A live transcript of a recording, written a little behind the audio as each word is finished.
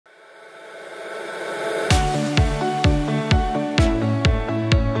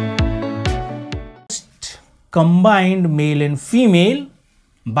combined male and female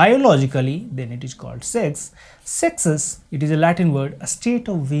biologically, then it is called sex. Sexes, it is a Latin word, a state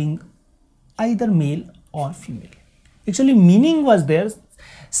of being either male or female. Actually, meaning was there.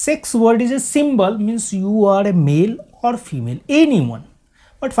 Sex word is a symbol, means you are a male or female, anyone.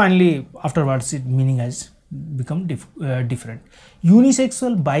 But finally, afterwards, its meaning has become different.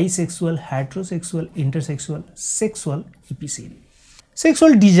 Unisexual, bisexual, heterosexual, intersexual, sexual, epicene.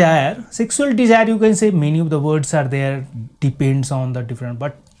 Sexual desire, you can say many of the words are there, depends on the different,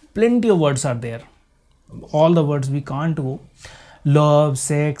 but plenty of words are there. All the words we can't go. Love,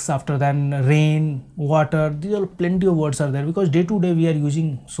 sex, after then rain, water, these are plenty of words are there, because day to day we are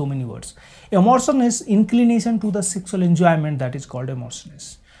using so many words. Emotion is inclination to the sexual enjoyment, that is called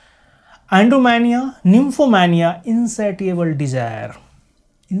emotioness. Andromania, nymphomania, insatiable desire.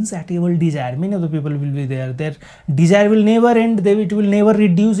 Insatiable desire, many of the people will be there, their desire will never end, it will never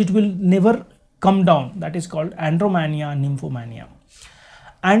reduce, it will never come down, that is called andromania, nymphomania.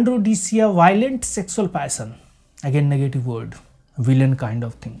 Androdesia, violent sexual passion, again negative word, villain kind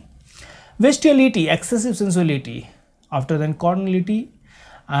of thing. Bestiality, excessive sensuality, after then carnality,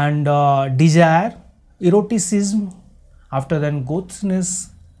 and desire, eroticism, after then gothness,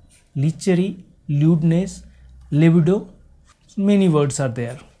 lechery, lewdness, libido. Many words are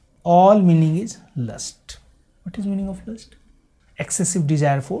there. All meaning is lust. What is meaning of lust? Excessive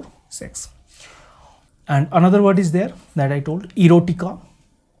desire for sex. And another word is there that I told, erotica,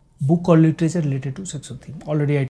 book or literature related to sexual theme. Already I